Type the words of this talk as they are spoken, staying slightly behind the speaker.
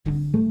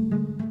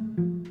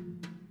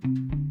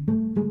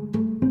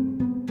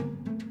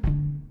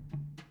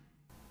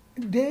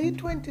Day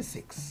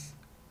 26.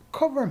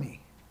 Cover me.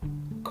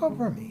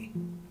 Cover me.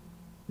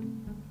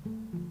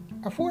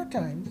 Four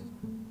times,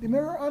 the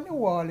mirror on the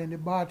wall in the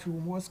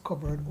bathroom was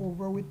covered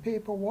over with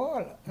paper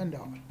wall and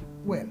all.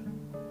 Well,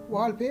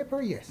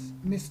 wallpaper, yes,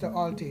 Mr.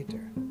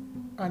 Altator.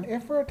 An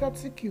effort at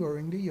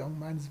securing the young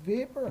man's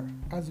vapor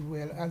as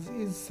well as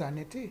his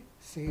sanity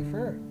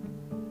safer.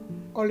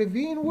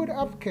 Olivine would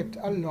have kept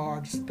a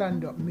large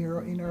stand-up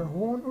mirror in her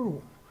own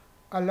room,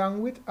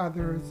 along with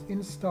others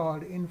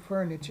installed in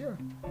furniture,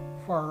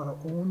 for her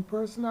own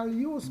personal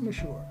use, me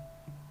sure.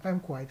 I'm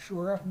quite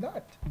sure of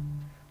that.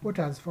 But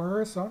as for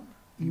her son,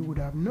 he would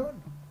have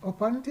none,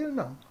 up until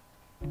now,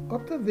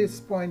 up to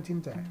this point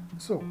in time.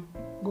 So,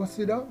 go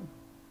sit down.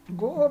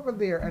 Go over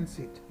there and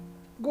sit.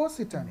 Go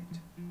sit on it.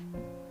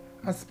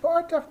 As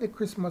part of the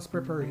Christmas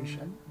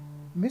preparation,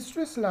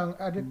 Mistress Lang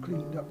had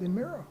cleaned up the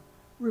mirror,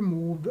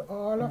 removed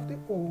all of the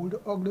old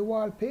ugly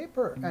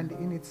wallpaper, and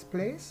in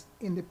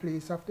the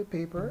place of the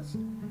papers,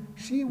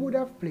 she would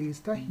have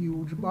placed a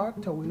huge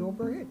bath towel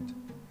over it.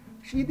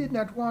 She did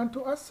not want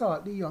to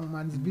assault the young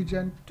man's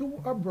vision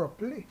too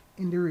abruptly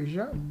in the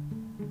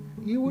region.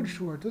 He would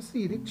sure to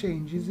see the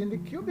changes in the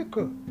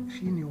cubicle,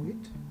 she knew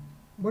it.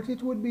 But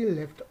it would be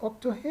left up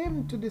to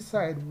him to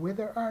decide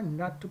whether or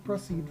not to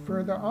proceed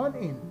further on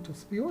in to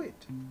spew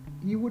it.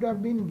 He would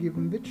have been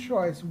given the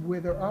choice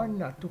whether or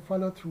not to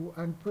follow through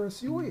and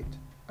pursue it,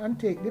 and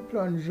take the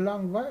plunge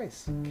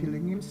longwise,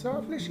 killing him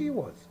softly she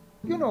was.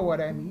 You know what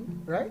I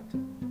mean, right?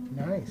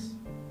 Nice.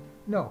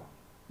 Now,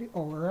 the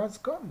hour has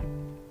come.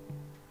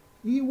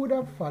 He would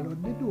have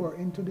followed the door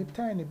into the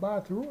tiny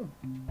bathroom.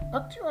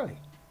 Actually,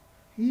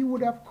 he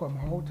would have come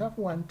out of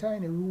one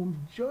tiny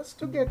room just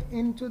to get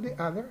into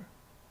the other.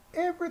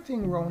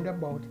 Everything round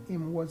about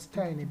him was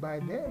tiny by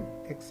then,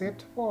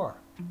 except for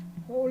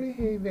Holy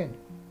Haven.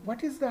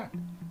 What is that?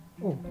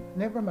 Oh,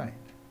 never mind.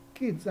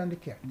 Kids and the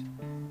cat.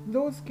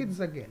 Those kids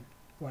again,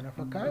 one of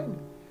a kind.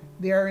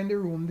 They are in the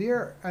room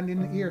there and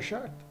in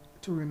earshot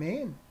to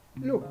remain.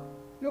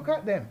 Look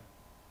at them.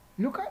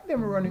 Look at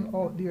them running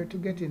out there to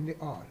get in the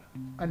hall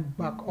and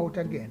back out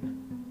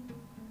again.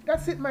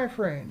 That's it, my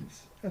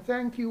friends.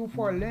 Thank you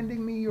for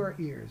lending me your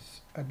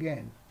ears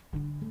again.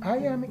 I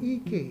am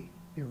EK,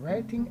 the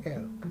writing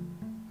elk,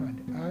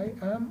 and I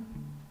am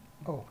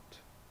out.